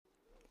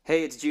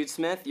Hey, it's Jude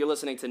Smith. You're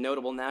listening to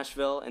Notable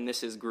Nashville, and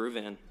this is Groove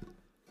In.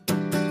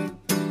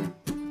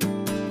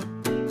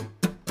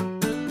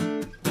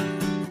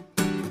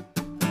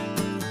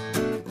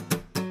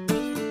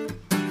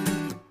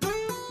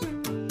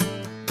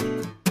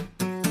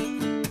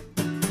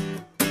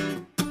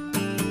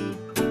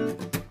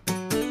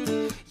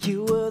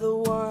 You were the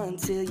one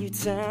till you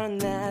turned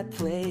that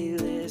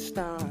playlist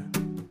on.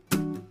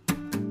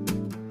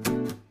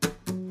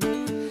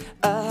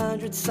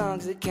 100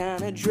 songs that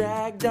kinda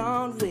dragged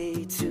on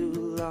way too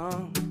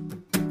long.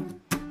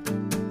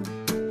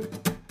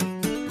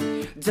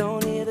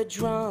 Don't hear the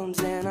drums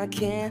and I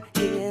can't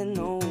hear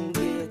no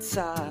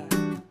guitar.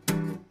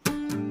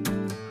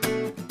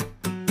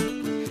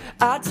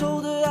 I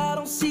told her I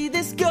don't see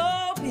this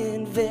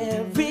going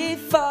very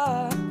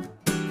far.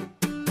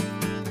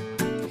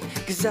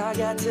 'Cause I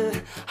got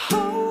to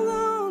hold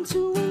on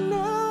to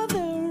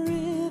another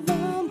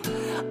rhythm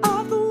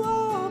off the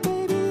wall,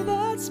 baby,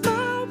 that's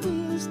my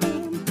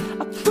wisdom.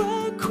 I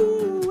play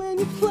cool when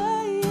you're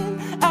playing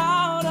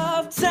out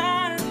of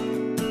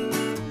time.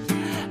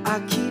 I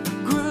keep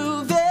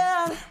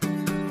grooving,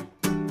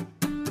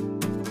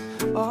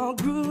 all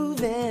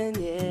grooving,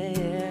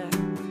 yeah.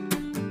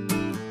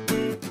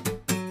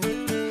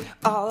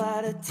 All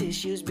out of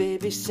tissues,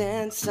 baby,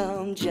 send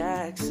some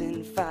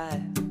Jackson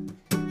 5.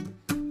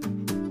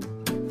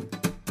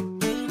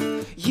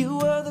 You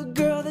were the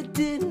girl that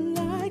didn't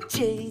like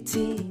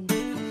JT,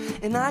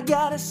 and I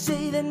gotta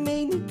say that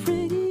made me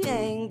pretty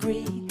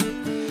angry.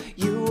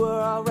 You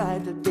were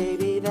alright, but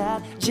baby,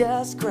 that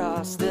just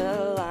crossed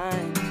the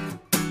line.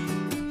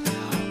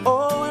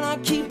 Oh, and I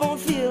keep on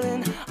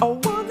feeling I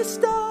want the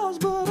stars,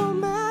 but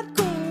I'm at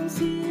ground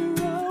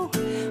zero.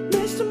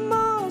 Mr.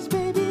 Mars,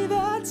 baby,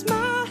 that's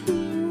my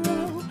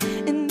hero,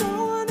 and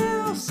no one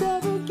else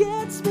ever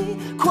gets me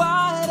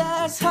quite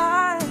as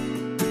high.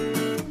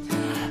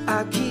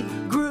 I keep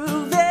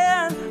grooving,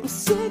 I'm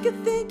sick of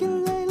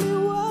thinking lately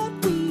what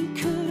we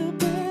could have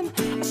been.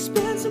 I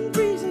spent some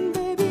reason,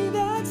 baby,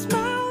 that's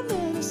my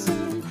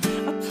medicine.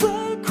 I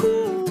play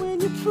cool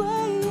when you're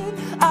playing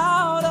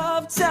out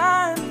of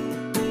time.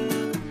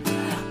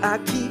 I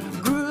keep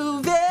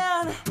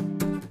grooving,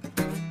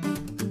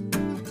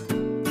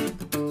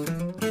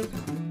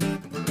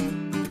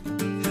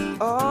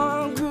 oh,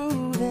 I'm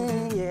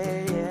grooving,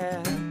 yeah,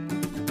 yeah.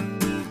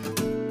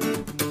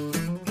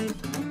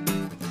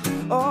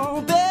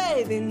 Oh,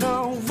 baby,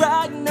 no,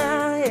 right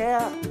now,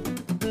 yeah.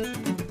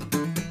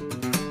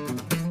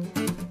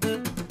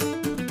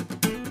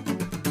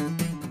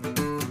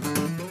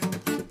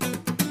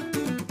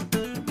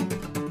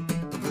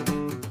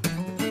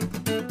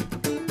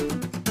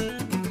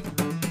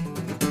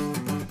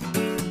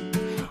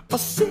 Oh,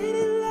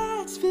 city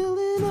lights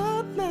filling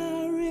up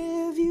my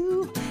rear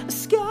view. A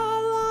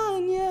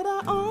skyline, yet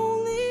I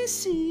only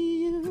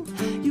see you.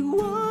 You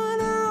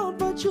want out,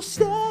 but you're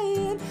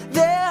staying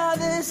there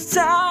this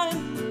time.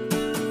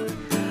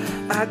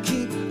 I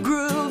keep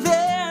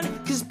grooving,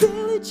 'cause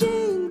Billie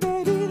Jean,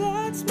 baby,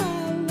 that's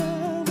my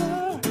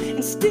lover.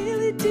 And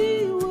Steely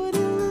D wouldn't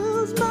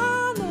lose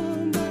my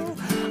number.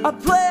 I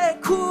play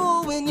it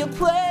cool when you're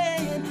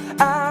playing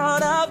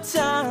out of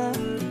time.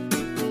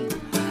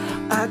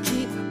 I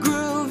keep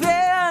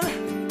grooving,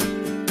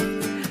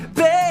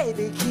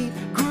 baby, keep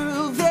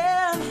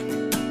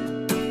grooving.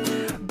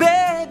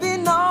 Baby,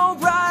 no,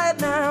 right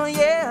now,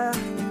 yeah.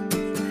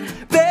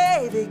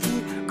 Baby,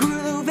 keep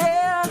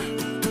grooving.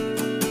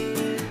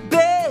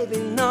 Baby,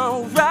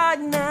 no, right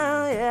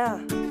now, yeah.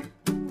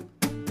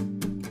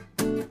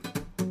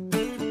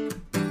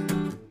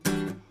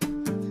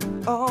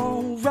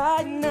 Oh,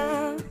 right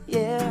now,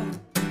 yeah.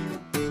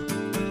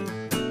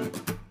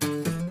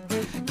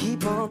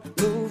 Keep on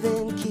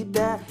moving, keep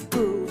that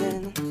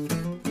grooving.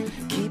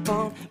 Keep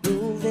on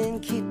moving,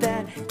 keep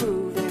that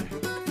grooving.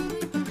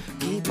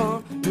 Keep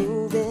on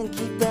moving,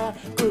 keep that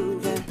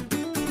grooving.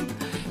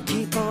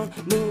 Keep on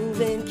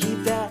moving,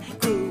 keep that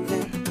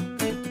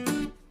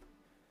grooving.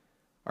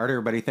 All right,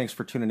 everybody, thanks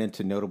for tuning in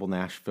to Notable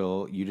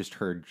Nashville. You just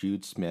heard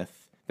Jude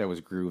Smith. That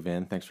was Groove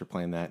In. Thanks for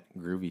playing that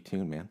groovy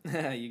tune, man.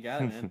 You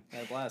got it, man.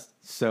 Had a blast.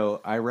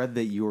 So I read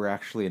that you were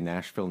actually a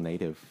Nashville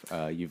native.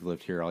 You've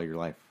lived here all your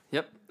life.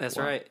 Yep, that's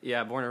right.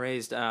 Yeah, born and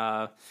raised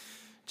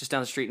just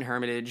down the street in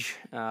Hermitage.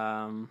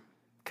 Kind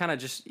of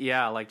just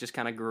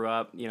kind of grew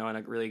up, in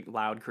a really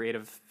loud,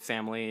 creative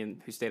family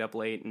and who stayed up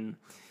late, and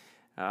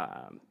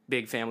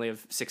big family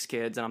of 6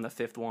 kids, and I'm the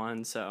 5th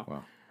one.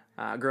 So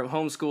grew up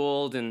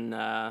homeschooled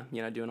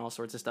and, doing all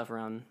sorts of stuff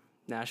around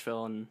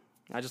Nashville, and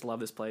I just love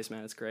this place,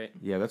 man. It's great.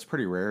 Yeah, that's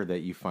pretty rare that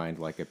you find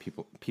like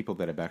people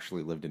that have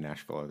actually lived in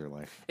Nashville all their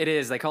life. It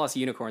is. They call us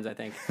unicorns, I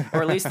think,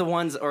 or at least the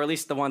ones of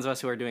us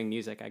who are doing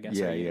music, I guess,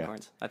 are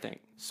unicorns. I think.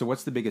 So,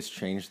 what's the biggest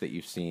change that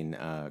you've seen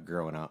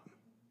growing up?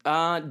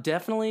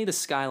 Definitely the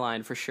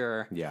skyline for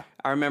sure. Yeah,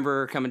 I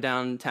remember coming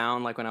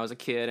downtown like when I was a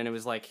kid, and it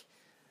was like,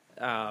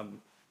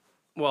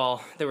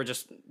 well, there were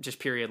just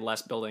period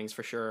less buildings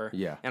for sure.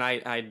 Yeah, and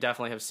I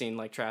definitely have seen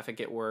like traffic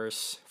get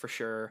worse for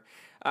sure.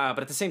 But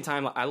at the same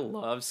time, I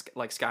love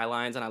like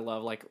skylines and I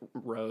love like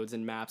roads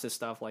and maps and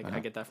stuff. Like I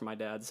get that from my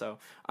dad, so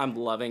I'm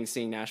loving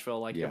seeing Nashville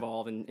like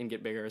evolve and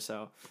get bigger.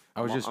 So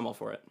I'm all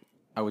for it.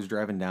 I was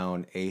driving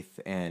down 8th,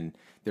 and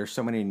there's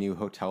so many new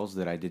hotels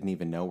that I didn't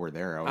even know were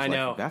there. I was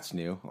know. that's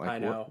new. Like, I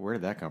know. Where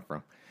did that come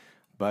from?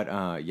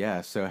 But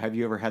yeah, so have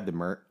you ever had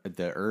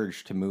the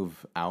urge to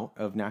move out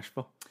of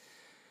Nashville?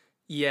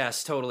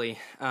 Yes, totally.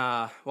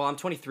 Well, I'm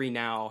 23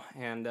 now,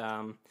 and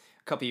a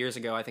couple years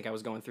ago, I think I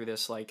was going through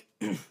this like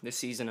this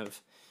season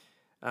of.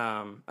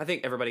 I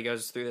think everybody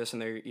goes through this in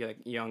their like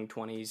young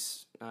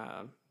 20s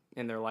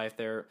in their life.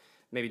 They're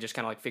maybe just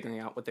kind of like figuring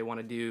out what they want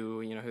to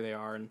do, you know, who they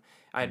are. And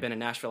I had been in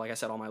Nashville, like I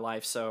said, all my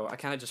life, so I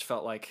kind of just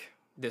felt like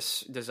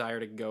this desire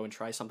to go and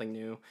try something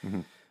new.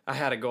 I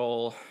had a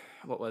goal.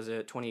 What was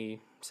it?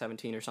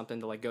 2017 or something,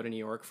 to like go to New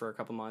York for a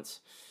couple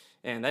months,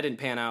 and that didn't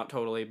pan out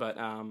totally. But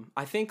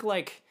I think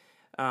like.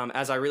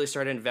 As I really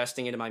started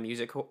investing into my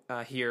music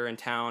here in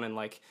town, and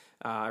like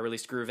I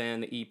released Groove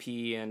In, the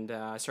EP, and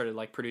I started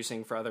like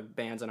producing for other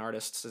bands and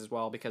artists as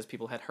well because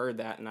people had heard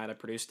that and I'd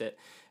produced it.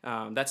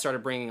 That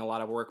started bringing a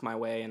lot of work my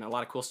way, and a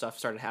lot of cool stuff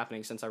started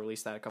happening since I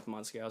released that a couple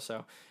months ago.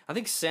 So I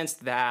think since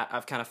that,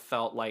 I've kind of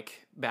felt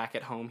like back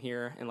at home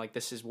here, and like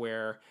this is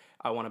where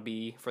I want to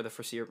be for the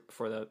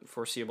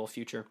foreseeable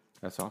future.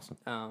 That's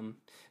awesome.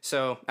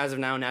 So as of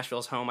now,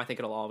 Nashville's home. I think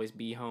it'll always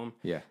be home.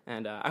 Yeah.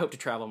 And I hope to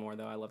travel more,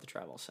 though. I love to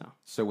travel.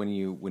 So when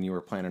you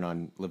were planning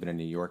on living in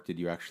New York, did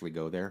you actually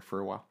go there for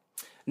a while?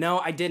 No,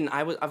 I didn't.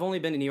 I've only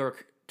been to New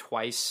York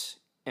twice,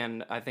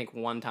 and I think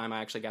one time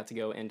I actually got to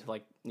go into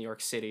like New York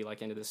City,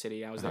 like into the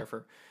city. I was there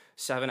for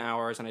 7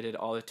 hours, and I did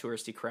all the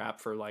touristy crap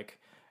for like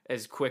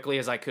as quickly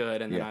as I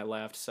could, and then I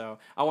left. So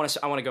I want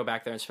to go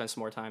back there and spend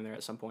some more time there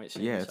at some point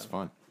soon. Yeah, it's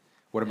fun.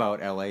 What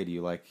about LA? Do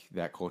you like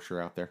that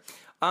culture out there?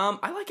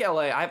 I like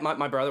LA.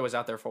 My brother was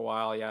out there for a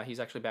while. Yeah, he's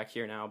actually back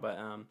here now. But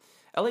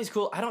LA's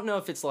cool. I don't know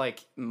if it's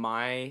like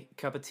my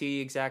cup of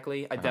tea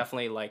exactly. I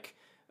definitely like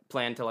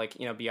plan to like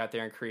be out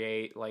there and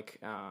create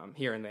like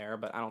here and there.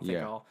 But I don't think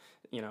I'll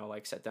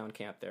like set down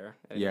camp there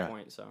at any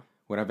point. So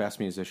when I've asked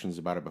musicians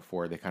about it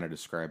before, they kind of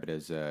describe it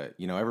as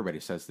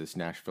everybody says this.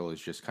 Nashville is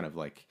just kind of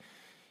like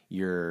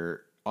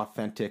your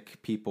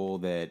authentic people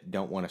that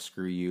don't want to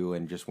screw you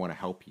and just want to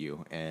help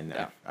you, and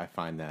I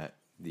find that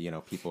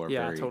people are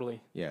very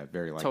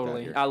very like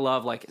that here. I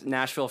love like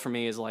Nashville for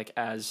me is like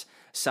as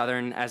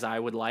southern as I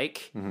would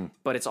like,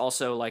 but it's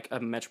also like a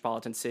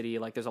metropolitan city.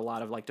 Like there's a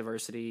lot of like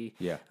diversity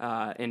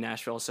in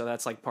Nashville, so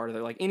that's like part of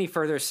it. Like any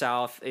further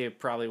south, it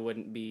probably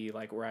wouldn't be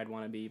like where I'd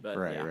want to be. But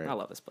I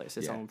love this place.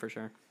 It's home for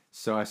sure.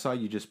 So I saw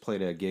you just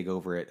played a gig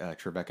over at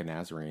Tribeca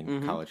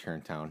Nazarene College here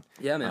in town.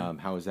 Yeah, man.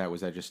 How was that?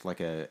 Was that just like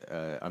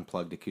a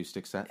unplugged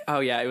acoustic set? Oh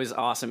yeah, it was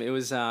awesome. It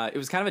was kind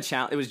of a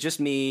challenge. It was just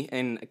me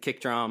and a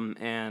kick drum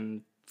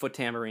and foot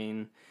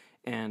tambourine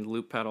and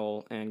loop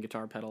pedal and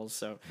guitar pedals.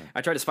 So I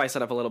tried to spice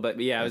it up a little bit,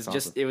 but yeah,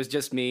 it was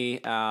just me.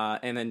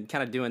 And then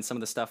kind of doing some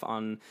of the stuff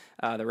on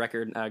the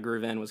record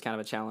Groove In was kind of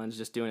a challenge,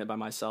 just doing it by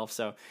myself.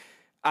 So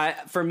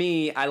for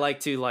me, I like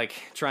to like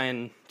try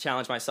and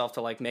challenge myself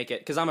to like make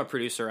it, because I'm a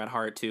producer at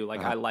heart too. Like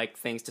I like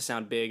things to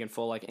sound big and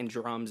full, like in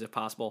drums if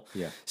possible.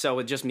 Yeah. So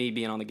with just me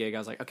being on the gig, I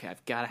was like, okay,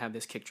 I've got to have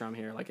this kick drum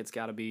here. Like it's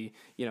got to be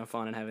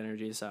fun and have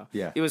energy. So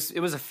it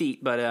was a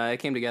feat, but it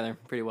came together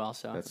pretty well.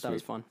 So that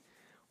was fun.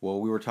 Well,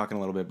 we were talking a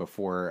little bit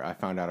before I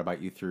found out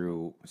about you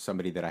through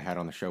somebody that I had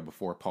on the show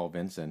before, Paul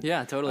Vinson.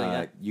 Yeah,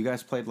 totally. You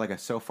guys played like a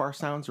So Far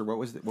Sounds, or what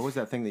was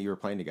that thing that you were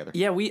playing together?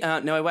 Yeah, we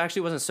no, it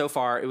actually wasn't So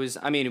Far. It was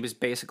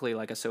basically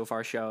like a So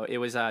Far show. It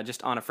was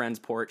just on a friend's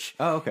porch.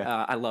 Oh, okay.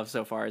 I love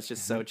So Far. It's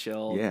just so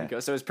chill. Yeah.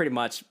 So it was pretty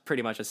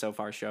much a So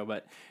Far show.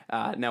 But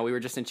no, we were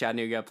just in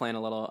Chattanooga playing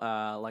a little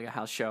like a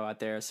house show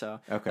out there. So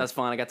that was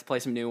fun. I got to play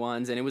some new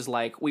ones, and it was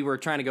like we were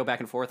trying to go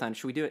back and forth on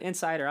should we do it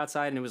inside or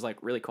outside, and it was like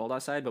really cold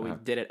outside, but we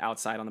did it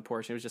outside on the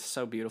porch. And it was just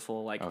so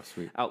beautiful, like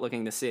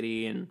outlooking the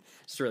city, and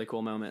just a really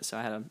cool moment. So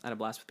I had a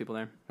blast with people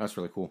there. That's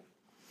really cool.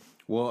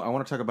 Well, I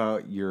want to talk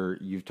about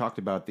you've talked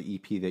about the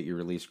EP that you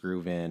released,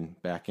 Groove In,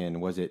 back in,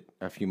 was it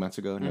a few months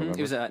ago? November?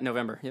 It was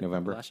November. Yep,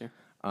 November last year.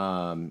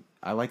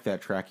 I like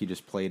that track. You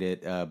just played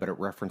it, but it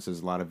references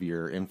a lot of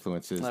your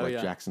influences,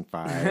 Jackson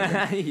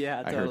 5.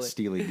 Yeah, totally. I heard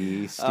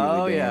Steely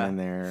Dan in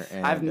there.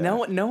 And,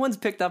 no one's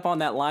picked up on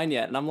that line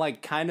yet, and I'm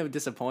like kind of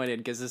disappointed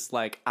because it's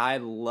like I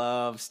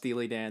love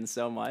Steely Dan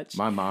so much.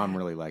 My mom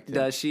really liked it.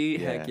 Does she?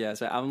 Yeah. Heck yeah!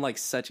 So I'm like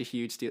such a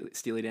huge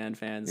Steely Dan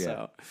fan. Yeah.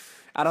 So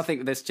I don't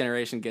think this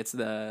generation gets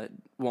the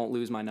 "Won't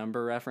Lose My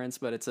Number" reference,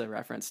 but it's a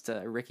reference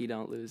to "Ricky,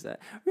 Don't Lose That."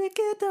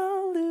 Ricky,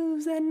 don't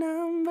lose that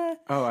number.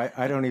 Oh,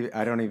 I don't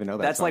even know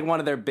that. That's song. like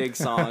one of their big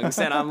songs,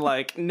 and I'm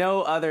like,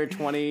 no other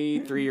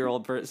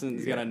 23-year-old person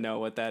is gonna know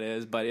what that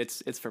is, but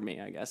it's for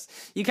me, I guess.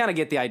 You kind of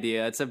get the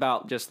idea. It's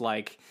about just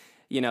like,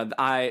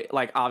 I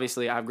like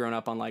obviously I've grown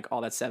up on like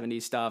all that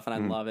 70s stuff, and I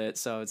love it.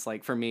 So it's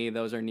like for me,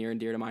 those are near and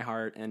dear to my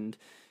heart, and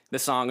the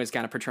song is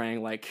kind of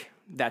portraying like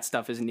that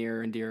stuff is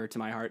nearer and dearer to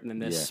my heart than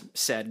this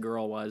said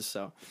girl was.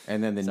 So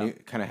and then new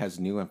kind of has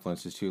new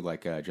influences too,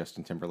 like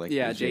Justin Timberlake.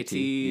 Yeah,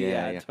 JT.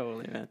 Yeah,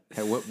 totally, man.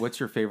 Hey, what's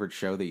your favorite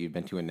show that you've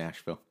been to in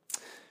Nashville?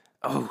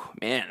 Oh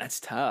man, that's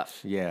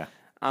tough. Yeah.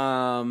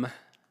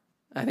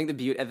 I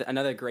think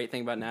another great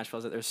thing about Nashville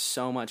is that there's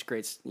so much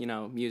great,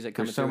 music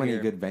coming There's so through many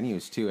here. good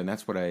venues too, and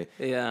that's what I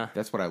Yeah.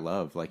 that's what I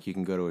love. Like you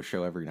can go to a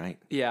show every night.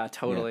 Yeah,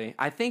 totally. Yeah.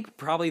 I think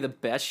probably the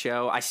best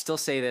show, I still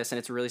say this and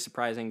it's really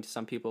surprising to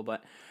some people,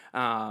 but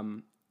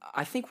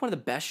I think one of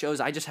the best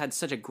shows I just had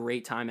such a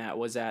great time at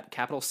was at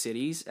Capital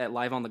Cities at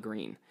Live on the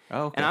Green.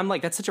 Oh, okay. And I'm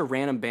like, that's such a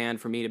random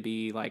band for me to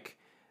be like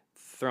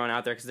thrown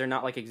out there because they're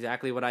not like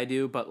exactly what I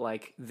do, but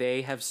like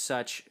they're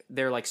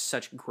like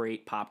such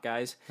great pop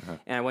guys.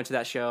 And I went to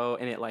that show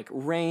and it like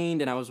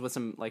rained and I was with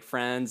some like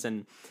friends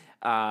and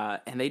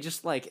they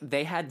just like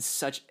they had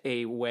such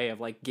a way of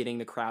like getting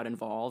the crowd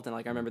involved, and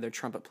like I remember their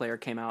trumpet player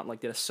came out and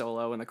like did a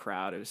solo in the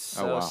crowd. It was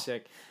so wow.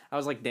 sick. I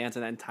was like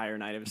dancing that entire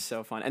night. It was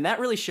so fun, and that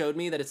really showed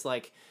me that it's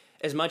like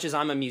as much as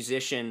I'm a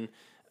musician,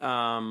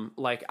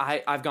 like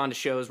I've gone to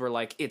shows where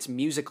like it's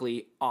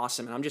musically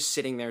awesome and I'm just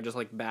sitting there just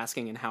like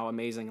basking in how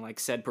amazing like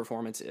said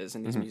performance is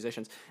and these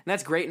musicians, and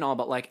that's great and all,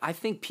 but like I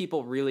think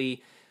people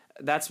really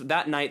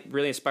that night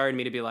really inspired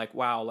me to be like,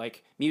 wow,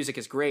 like music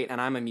is great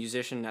and I'm a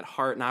musician at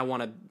heart and I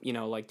want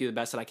to, like do the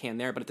best that I can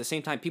there. But at the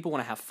same time, people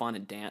want to have fun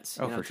and dance,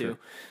 for too. sure.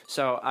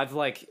 So I've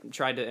like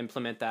tried to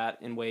implement that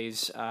in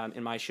ways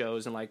in my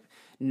shows and like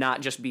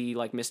not just be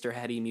like Mr.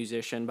 Heady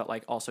musician, but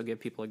like also give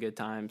people a good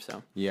time.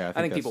 So Yeah,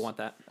 I think people want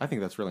that. I think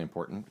that's really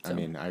important. I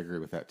mean, I agree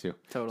with that too.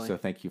 Totally. So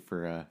thank you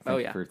for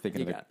for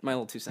thinking you of it. got my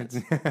little 2 cents.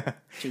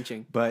 Ching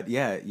ching. But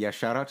yeah.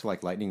 Shout out to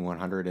like Lightning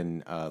 100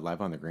 and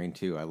Live on the Green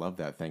too. I love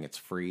that thing. It's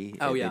free.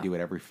 Oh, yeah. They do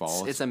it every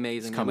fall. It's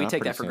amazing. coming We up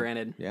take pretty that for soon.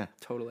 granted. Yeah.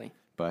 Totally.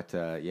 But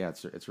yeah,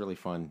 it's really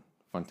fun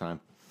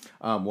time.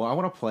 Well, I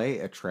want to play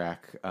a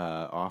track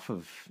off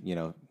of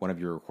one of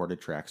your recorded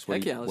tracks.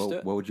 Heck yeah, let's do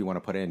it. What would you want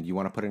to put in? Do you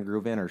want to put in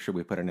Groove In, or should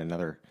we put in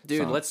another?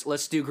 Dude, song?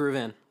 let's do Groove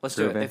In. Let's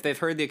Groove do it. In. If they've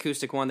heard the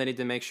acoustic one, they need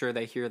to make sure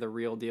they hear the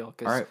real deal All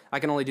because right. I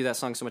can only do that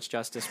song so much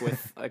justice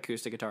with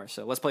acoustic guitar.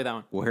 So let's play that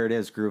one. Well, here it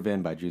is, Groove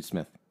In by Jude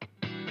Smith.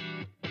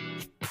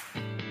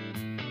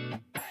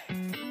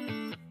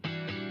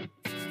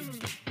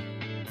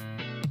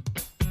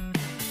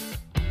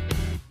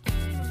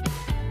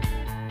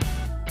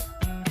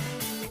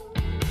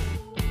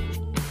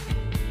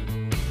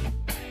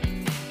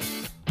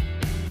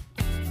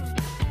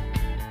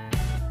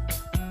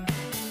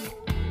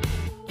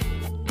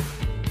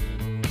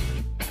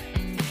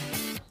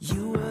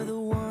 You were the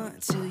one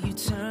till you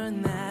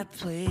turned that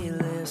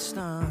playlist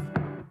on.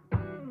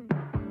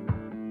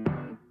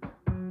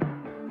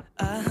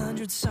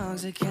 100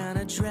 songs that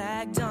kinda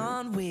dragged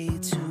on way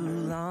too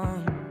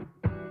long.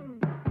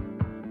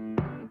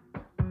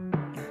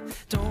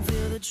 Don't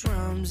feel the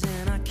drums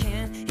and I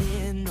can't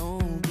hear no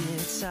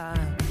guitar.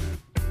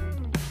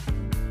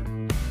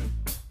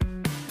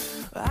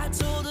 I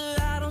told her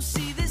I don't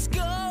see this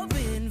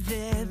going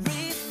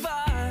very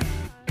far.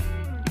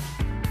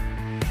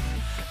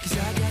 'Cause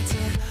I got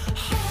to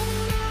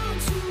hold on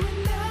to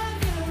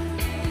another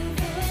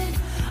rhythm.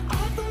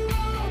 Off the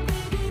wall,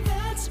 baby,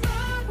 that's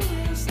my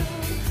wisdom.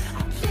 I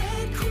play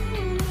it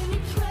cool when you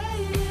play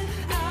it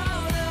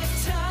out of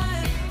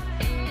time.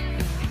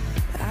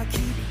 I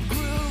keep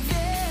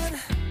grooving,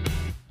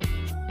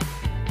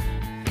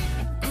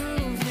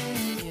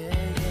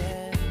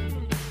 yeah.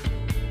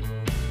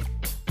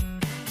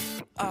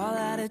 All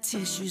out of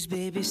tissues,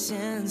 baby,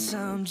 send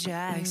some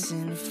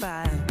Jackson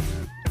 5.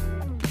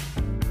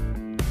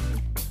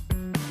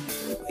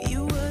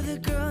 You were the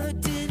girl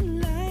that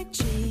didn't like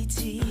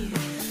JT,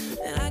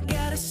 and I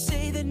gotta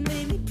say that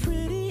made me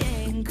pretty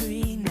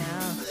angry.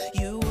 Now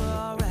you were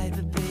alright,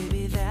 but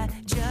baby, that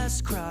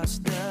just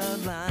crossed the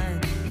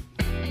line.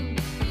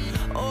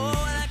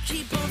 Oh, and I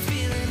keep on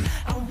feeling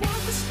I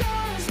want the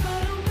stars,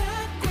 but I'm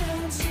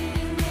background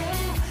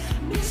zero.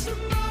 Mr.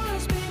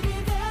 Mars, baby,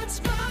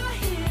 that's my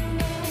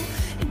hero,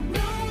 and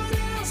no one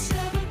else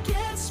ever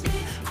gets me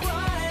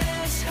quite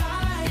as high.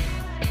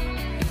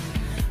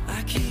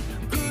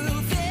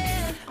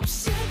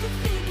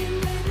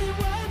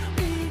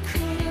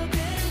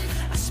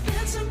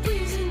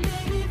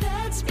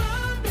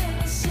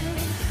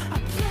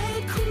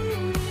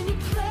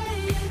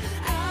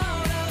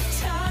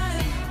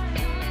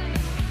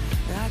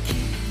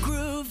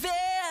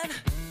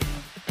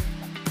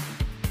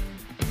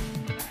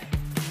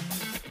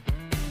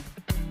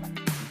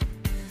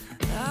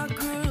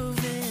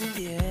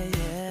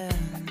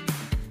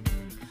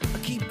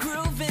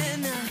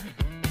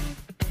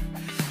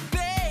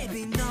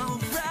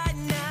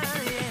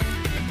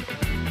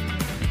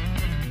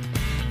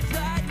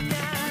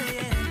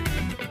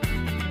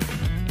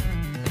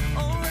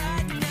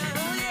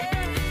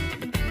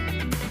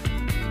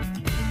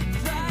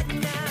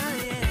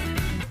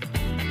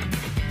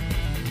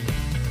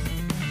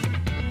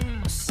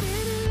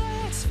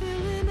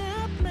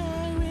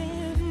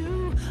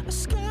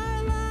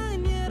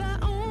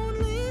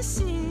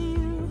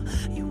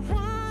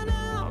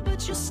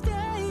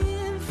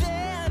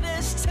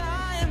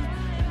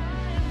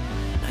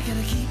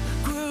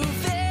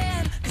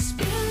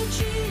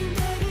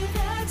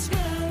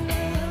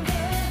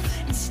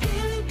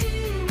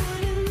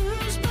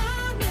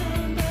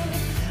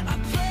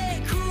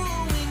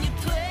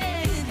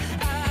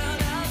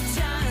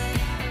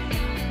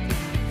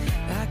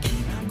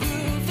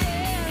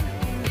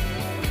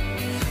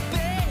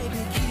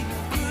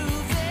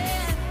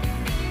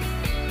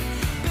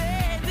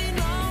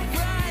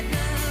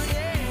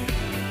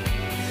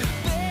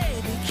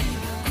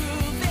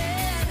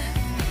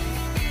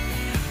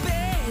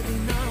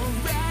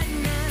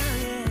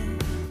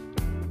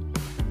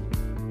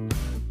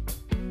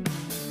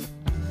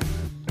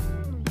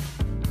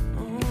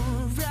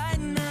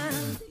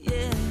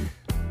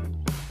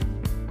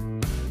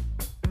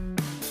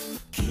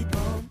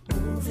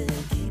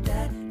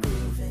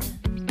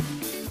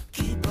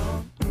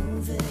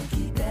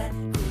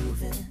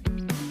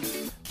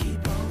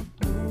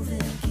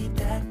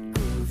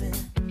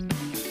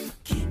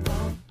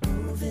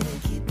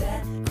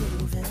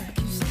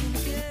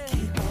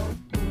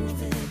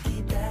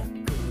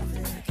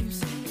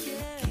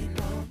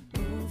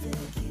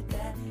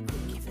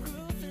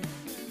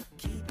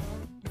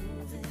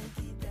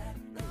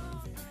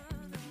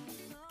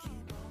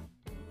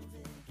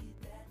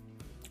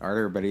 All right,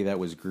 everybody, that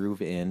was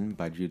Groove In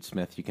by Jude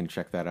Smith. You can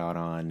check that out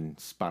on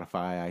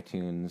Spotify,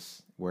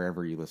 iTunes,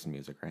 wherever you listen to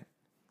music, right?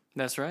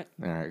 That's right.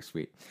 All right,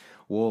 sweet.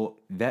 Well,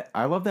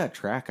 I love that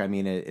track. I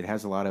mean, it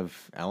has a lot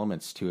of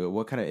elements to it.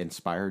 What kind of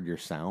inspired your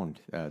sound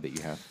that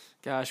you have?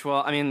 Gosh,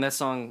 well, I mean, that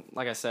song,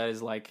 like I said,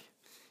 is like,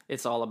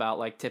 it's all about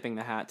like tipping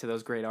the hat to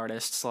those great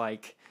artists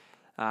like,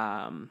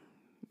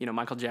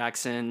 Michael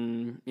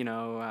Jackson,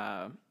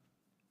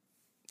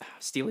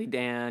 Steely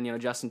Dan,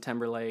 Justin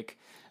Timberlake.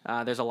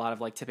 There's a lot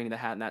of like tipping the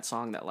hat in that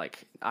song that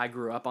like I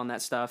grew up on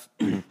that stuff.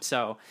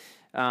 So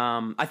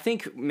I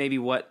think maybe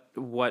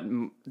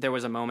there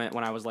was a moment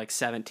when I was like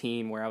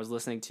 17 where I was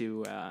listening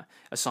to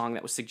a song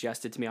that was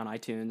suggested to me on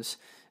iTunes.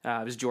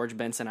 It was George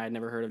Benson. I had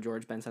never heard of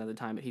George Benson at the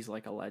time, but he's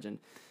like a legend.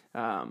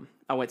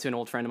 I went to an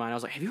old friend of mine. I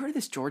was like, have you heard of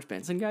this George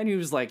Benson guy? And he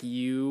was like,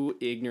 you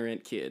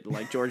ignorant kid.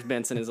 Like, George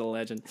Benson is a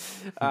legend.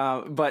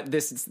 But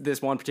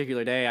this one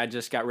particular day, I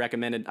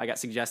got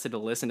suggested to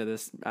listen to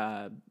this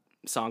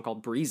song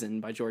called Breezin'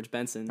 by George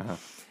Benson. Uh-huh.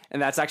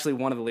 And that's actually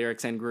one of the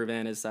lyrics in Groove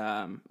In is,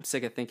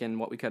 sick of thinking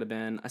what we could have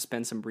been. I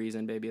spend some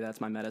breezin', baby.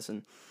 That's my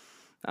medicine.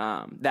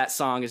 That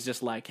song is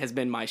just like, has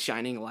been my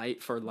shining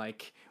light for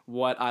like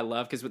what I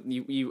love. Cause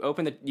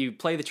you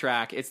play the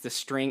track, it's the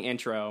string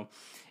intro.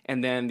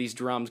 And then these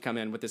drums come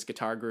in with this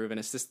guitar groove, and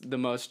it's just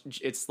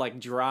it's like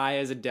dry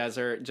as a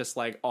desert, just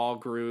like all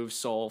groove,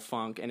 soul,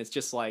 funk. And it's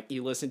just like,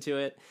 you listen to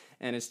it,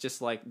 and it's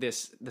just like the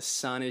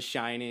sun is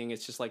shining.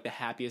 It's just like the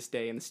happiest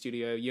day in the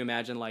studio. You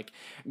imagine like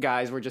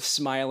guys were just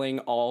smiling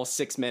all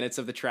 6 minutes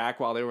of the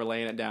track while they were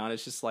laying it down.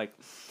 It's just like,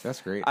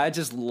 that's great. I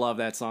just love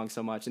that song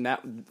so much.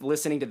 And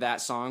listening to that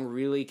song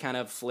really kind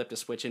of flipped a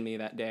switch in me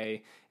that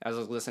day as I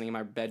was listening in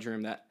my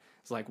bedroom. That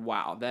it's like,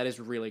 wow, that is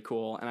really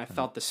cool. And I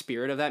felt the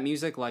spirit of that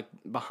music, like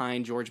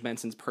behind George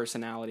Benson's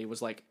personality,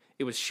 was like,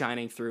 it was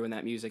shining through in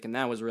that music. And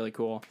that was really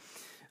cool.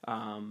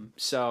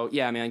 So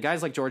yeah, man,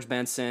 guys like George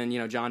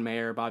Benson, John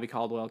Mayer, Bobby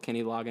Caldwell,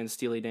 Kenny Loggins,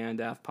 Steely Dan,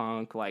 Daft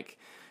Punk, like,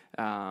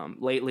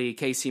 lately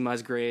Casey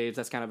Musgraves,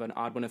 that's kind of an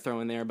odd one to throw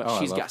in there, but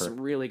she's got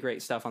some really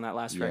great stuff on that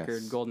last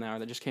record, Golden Hour,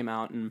 that just came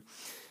out. And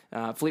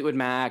Fleetwood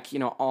Mac,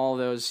 all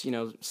those,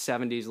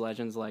 70s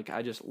legends. Like,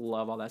 I just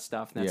love all that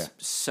stuff. And that's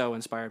so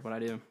inspired what I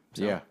do.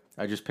 So. Yeah.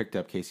 I just picked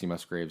up Casey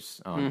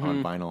Musgraves on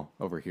vinyl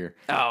over here.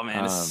 Oh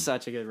man, it's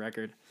such a good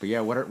record. But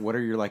yeah, what are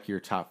your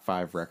top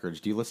 5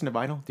 records? Do you listen to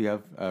vinyl? Do you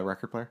have a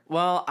record player?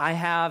 Well, I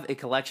have a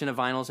collection of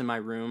vinyls in my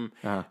room.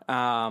 Uh-huh.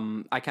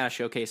 I kind of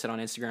showcase it on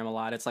Instagram a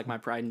lot. It's like my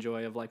pride and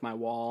joy of like my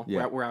wall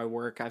where I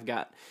work. I've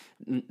got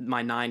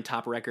my 9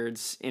 top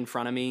records in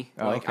front of me.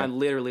 Okay. I'm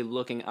literally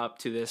looking up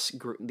to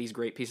these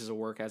great pieces of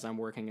work as I'm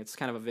working. It's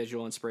kind of a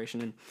visual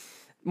inspiration, and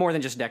more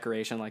than just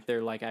decoration. Like,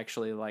 they're like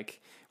actually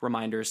like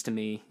reminders to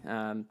me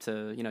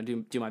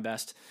to do my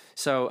best.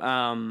 So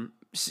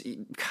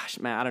gosh,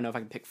 man, I don't know if I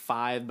can pick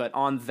 5, but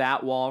on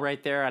that wall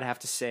right there, I'd have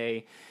to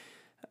say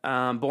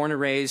Born and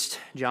Raised,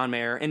 John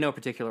Mayer, in no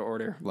particular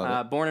order.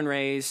 Born and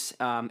Raised,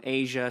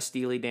 Asia,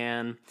 Steely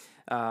Dan,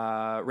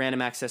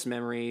 Random Access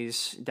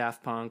Memories,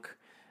 Daft Punk,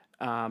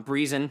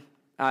 Breezin'.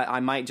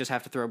 I might just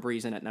have to throw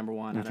Breezin' at number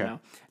 1. I don't know.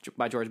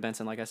 By George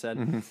Benson, like I said.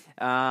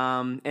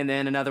 Mm-hmm. And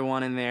then another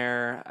one in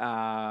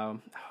there.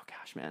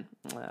 Man.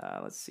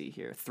 Let's see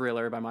here.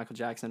 Thriller by Michael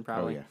Jackson,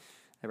 probably. Oh, yeah.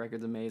 That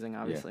record's amazing,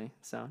 obviously. Yeah.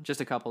 So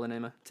just a couple to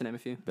name a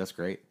few. That's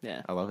great.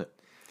 Yeah. I love it.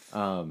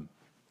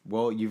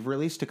 Well, you've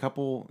released a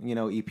couple,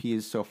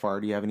 EPs so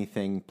far. Do you have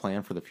anything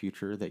planned for the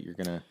future that you're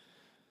going to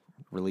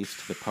release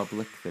to the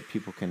public that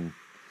people can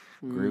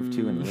groove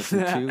to and listen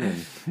to?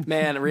 And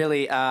man,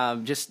 really,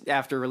 just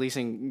after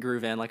releasing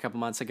Groove In like a couple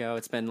months ago,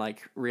 it's been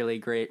like really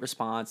great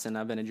response, and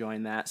I've been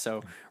enjoying that.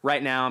 So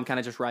right now I'm kind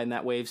of just riding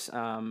that waves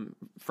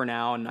for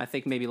now, and I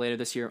think maybe later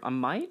this year I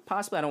might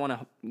possibly, I don't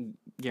want to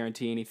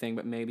guarantee anything,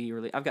 but maybe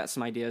really, I've got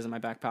some ideas in my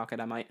back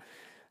pocket I might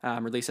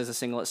release as a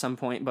single at some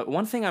point. But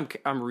one thing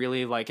I'm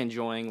really like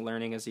enjoying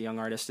learning as a young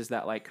artist is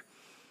that like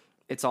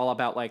it's all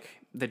about like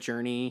the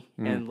journey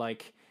and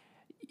like,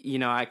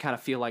 I kind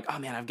of feel like, oh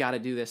man, I've got to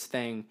do this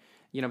thing.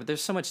 But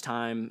there's so much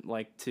time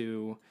like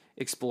to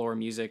explore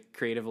music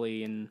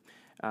creatively, and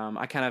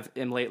I kind of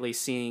am lately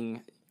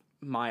seeing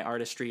my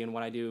artistry and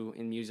what I do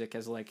in music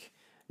as like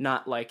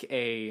not like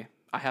I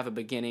have a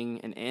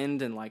beginning and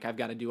end, and like I've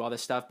got to do all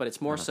this stuff, but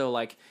it's more so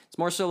like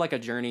a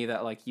journey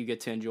that like you get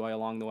to enjoy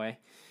along the way.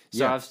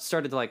 So I've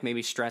started to like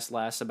maybe stress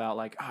less about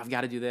like, oh, I've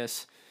got to do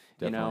this,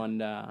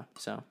 and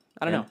so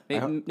I don't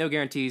know, no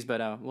guarantees,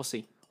 but we'll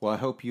see. Well, I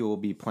hope you will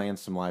be playing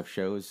some live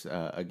shows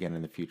again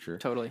in the future.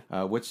 Totally.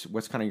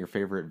 What's kind of your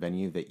favorite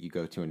venue that you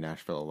go to in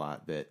Nashville a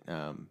lot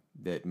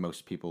that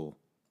most people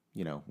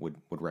would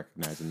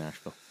recognize in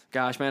Nashville?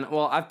 Gosh, man.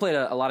 Well, I've played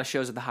a lot of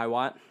shows at the High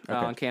Watt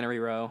on Cannery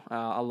Row.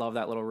 I love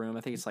that little room. I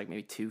think it's like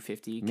maybe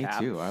 250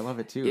 cap. Me too. I love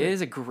it too. It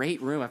is a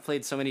great room. I've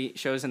played so many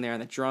shows in there,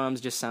 and the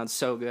drums just sound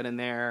so good in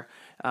there.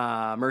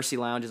 Mercy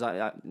Lounge is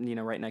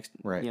right next,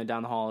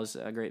 down the hall is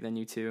a great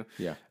venue too.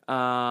 Yeah.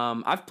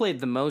 I've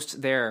played the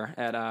most there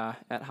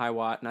at High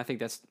Watt, and I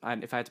think if I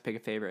had to pick a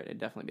favorite, it'd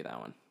definitely be that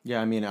one.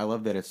 Yeah, I mean, I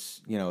love that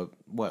it's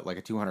like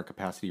a 200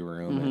 capacity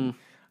room, and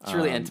It's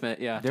really intimate.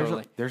 Yeah,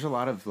 totally. There's a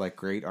lot of like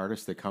great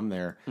artists that come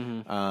there.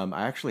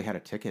 I actually had a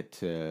ticket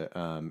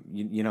to,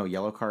 you know,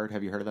 Yellow Card.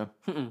 Have you heard of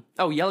them?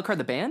 Oh, Yellow Card,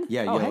 the band?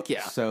 Yeah. Oh, heck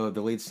yeah. So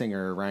the lead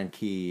singer, Ryan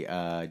Key,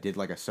 did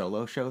like a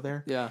solo show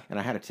there. Yeah. And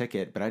I had a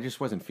ticket, but I just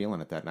wasn't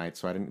feeling it that night.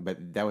 So I didn't,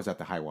 but that was at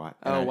the High Watt.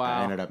 And Oh, wow.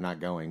 I ended up not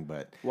going,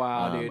 but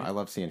Wow, dude. I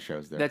love seeing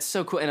shows there. That's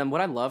so cool. And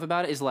what I love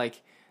about it is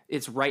like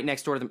it's right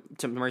next door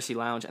to Mercy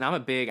Lounge. And I'm a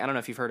big, I don't know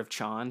if you've heard of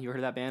Chon. You heard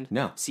of that band?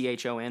 No.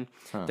 CHON.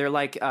 They're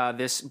like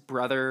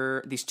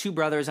these two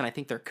brothers, and I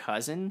think their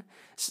cousin.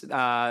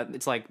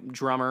 It's like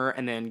drummer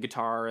and then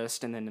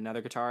guitarist and then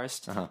another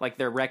guitarist. Like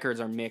their records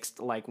are mixed,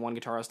 like one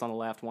guitarist on the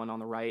left, one on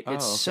the right.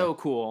 It's okay. so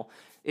cool.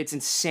 It's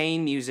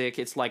insane music.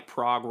 It's like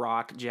prog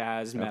rock,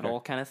 jazz,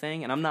 metal kind of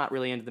thing. And I'm not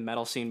really into the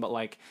metal scene, but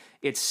like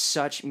it's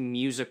such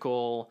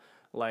musical.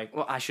 Like,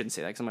 well, I shouldn't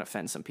say that because I'm going to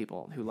offend some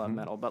people who love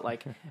metal, but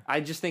like, I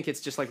just think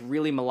it's just like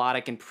really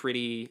melodic and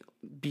pretty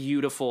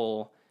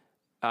beautiful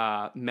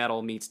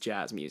metal meets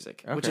jazz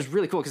music, which is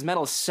really cool because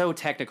metal is so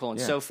technical and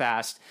so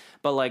fast,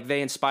 but like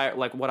they inspire,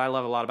 like what I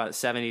love a lot about the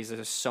 70s,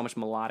 there's so much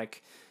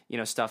melodic, you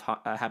know, stuff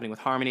happening with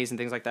harmonies and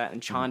things like that.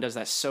 And Chon does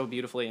that so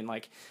beautifully. And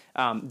like,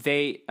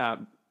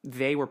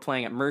 they were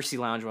playing at Mercy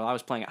Lounge while I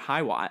was playing at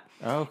High Watt.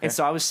 Oh, okay. And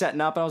so I was setting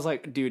up and I was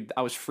like, dude,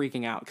 I was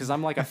freaking out because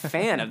I'm like a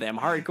fan of them,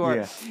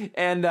 hardcore. Yeah.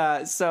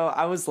 And so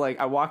I was like,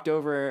 I walked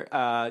over,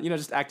 you know,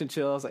 just acting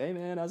chill. I was like, hey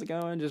man, how's it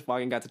going? Just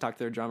walking, got to talk to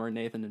their drummer,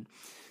 Nathan. And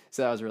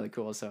so that was really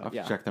cool. So I'll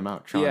yeah. check them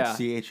out. Chon, Yeah.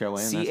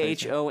 CHON.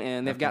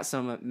 CHON. They've got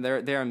some,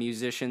 they're a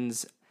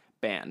musicians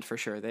band for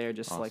sure. They're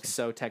just like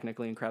so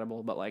technically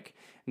incredible, but like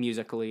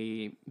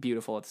musically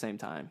beautiful at the same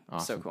time.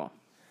 So cool.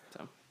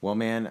 So. Well,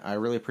 man, I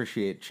really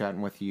appreciate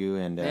chatting with you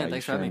and you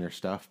thanks for having sharing me. your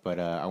stuff. But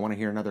I want to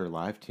hear another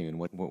live tune.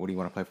 What do you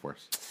want to play for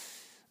us?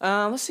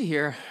 Let's see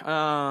here.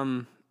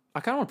 I kind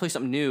of want to play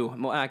something new.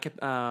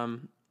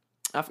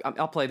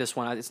 I'll play this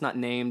one. It's not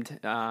named.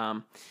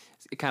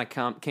 It kind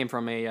of came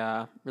from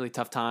a really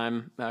tough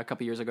time a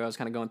couple years ago. I was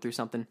kind of going through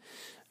something.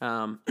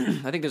 I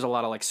think there's a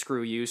lot of like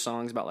 "screw you"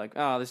 songs about like,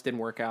 oh, this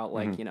didn't work out.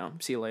 Like, you know,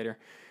 see you later.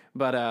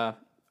 But I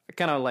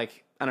kind of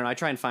like, I don't know. I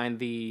try and find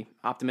the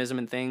optimism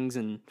in things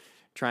and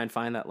try and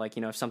find that, like,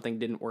 you know, if something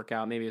didn't work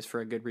out, maybe it's for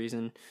a good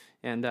reason.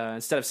 And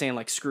instead of saying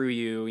like "screw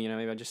you," you know,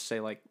 maybe I just say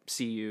like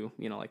 "see you,"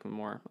 you know, like a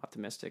more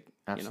optimistic,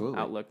 you know,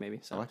 outlook maybe.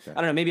 So I like that.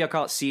 I don't know. Maybe I'll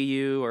call it "see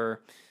you,"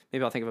 or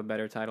maybe I'll think of a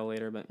better title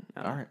later. But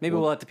I don't know. All right. Maybe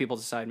Well- we'll let the people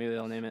decide. Maybe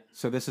they'll name it.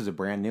 So this is a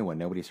brand new one.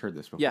 Nobody's heard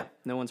this before. Yeah,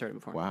 no one's heard it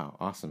before. Wow.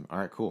 Awesome. All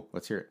right. Cool.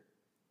 Let's hear it.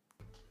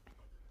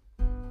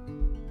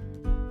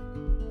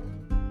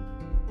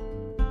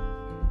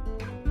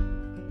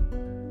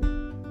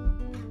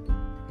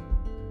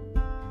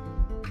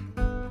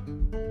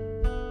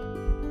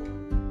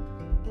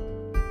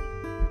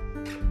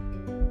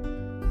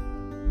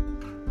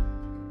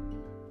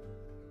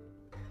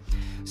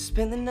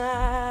 Spend the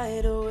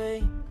night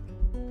away.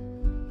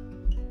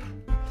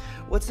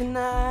 What's a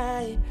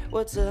night?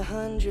 What's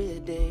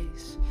 100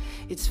 days?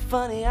 It's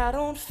funny, I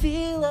don't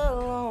feel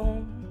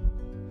alone,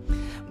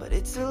 but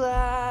it's a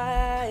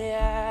lie,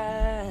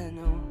 I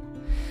know,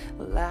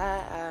 a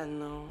lie, I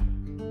know.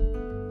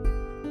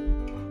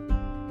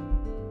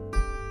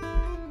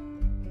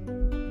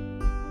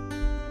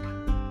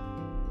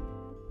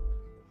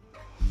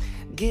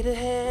 Get a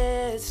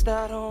head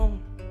start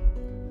home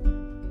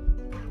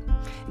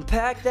and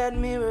pack that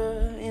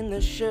mirror in the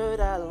shirt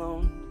I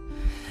loaned.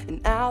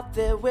 And out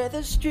there where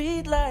the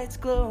street lights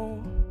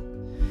glow,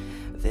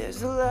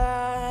 there's a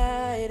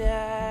light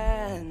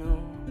I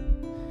know,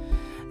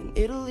 and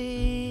it'll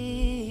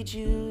lead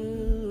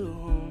you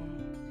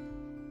home.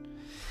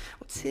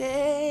 Well,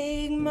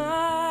 take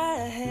my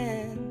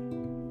hand,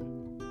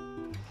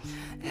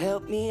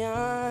 help me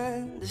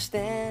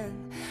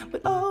understand.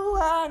 But oh,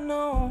 I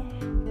know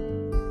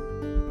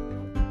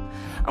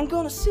I'm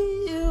gonna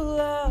see you,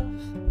 love.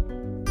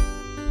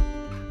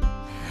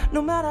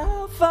 No matter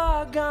how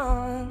far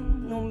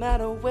gone, no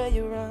matter where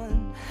you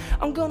run,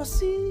 I'm gonna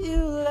see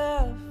you,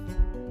 love.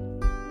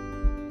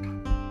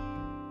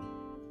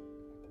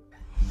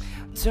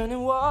 Turn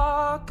and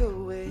walk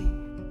away.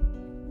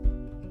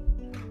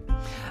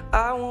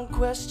 I won't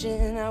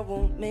question, I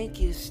won't make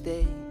you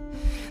stay.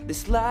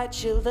 This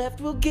light you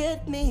left will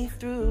get me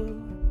through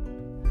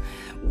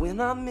when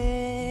I'm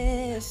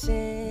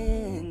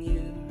missing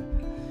you.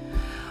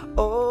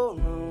 Oh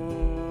no.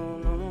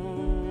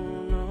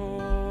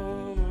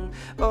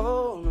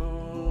 Oh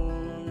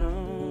no,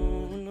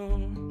 no, no.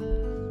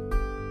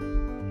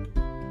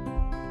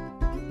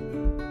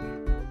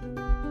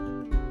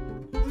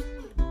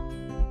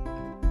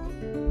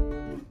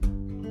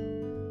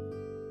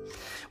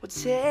 Well,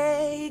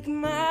 take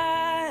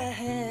my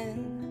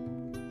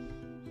hand.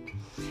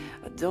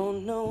 I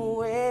don't know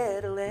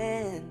where to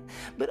land,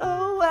 but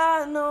oh,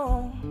 I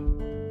know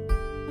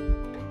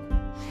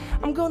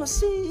I'm gonna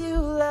see you,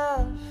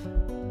 love.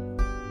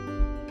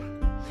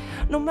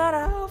 No matter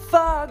how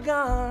far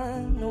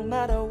gone, no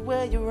matter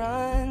where you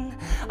run,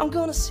 I'm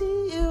gonna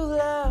see you,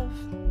 love.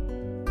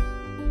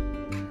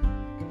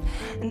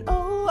 And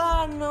oh,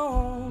 I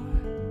know,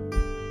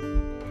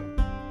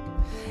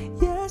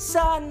 yes,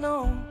 I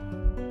know,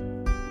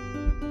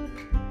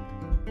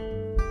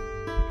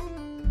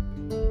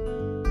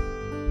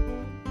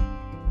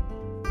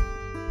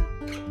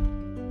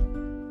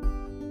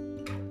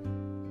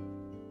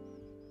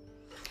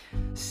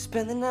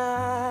 spend the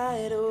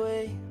night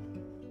away.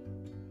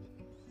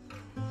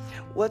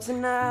 What's a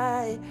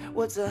night?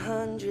 What's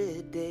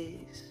 100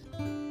 days?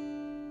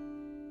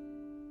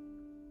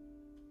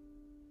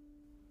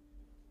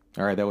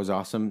 All right, that was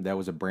awesome. That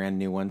was a brand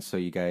new one, so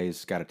you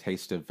guys got a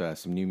taste of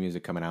some new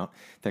music coming out.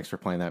 Thanks for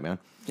playing that, man.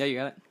 Yeah, you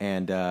got it.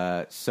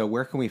 And so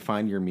where can we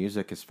find your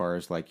music as far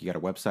as, like, you got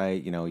a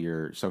website, you know,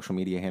 your social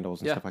media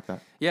handles and stuff like that?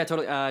 Yeah,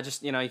 totally.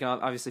 Just, you know, you can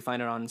obviously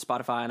find it on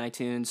Spotify and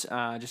iTunes,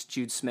 just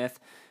Jude Smith.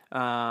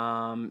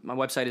 My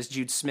website is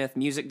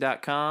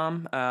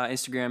judesmithmusic.com.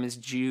 Instagram is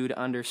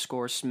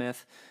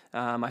Jude_Smith.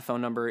 My phone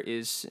number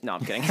is... No,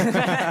 I'm kidding.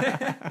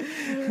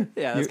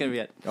 Yeah, that's going to be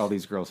it. All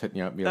these girls hitting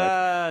you up and be like,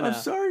 I'm no.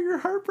 sorry, you're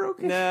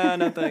heartbroken.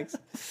 No, thanks.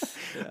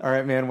 Yeah. All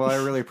right, man. Well, I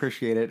really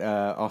appreciate it.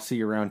 I'll see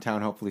you around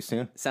town hopefully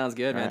soon. Sounds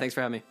good, man. Right. Thanks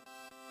for having me.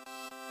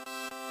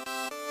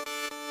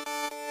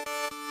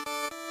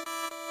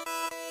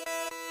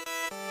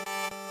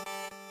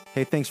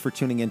 Hey, thanks for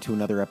tuning in to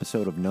another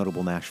episode of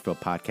Notable Nashville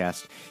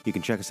Podcast. You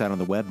can check us out on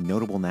the web,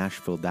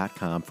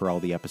 notablenashville.com, for all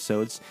the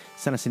episodes.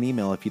 Send us an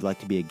email if you'd like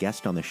to be a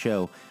guest on the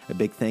show. A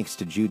big thanks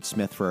to Jude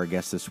Smith for our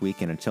guest this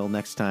week. And until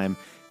next time,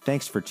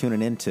 thanks for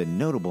tuning in to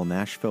Notable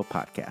Nashville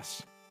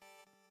Podcast.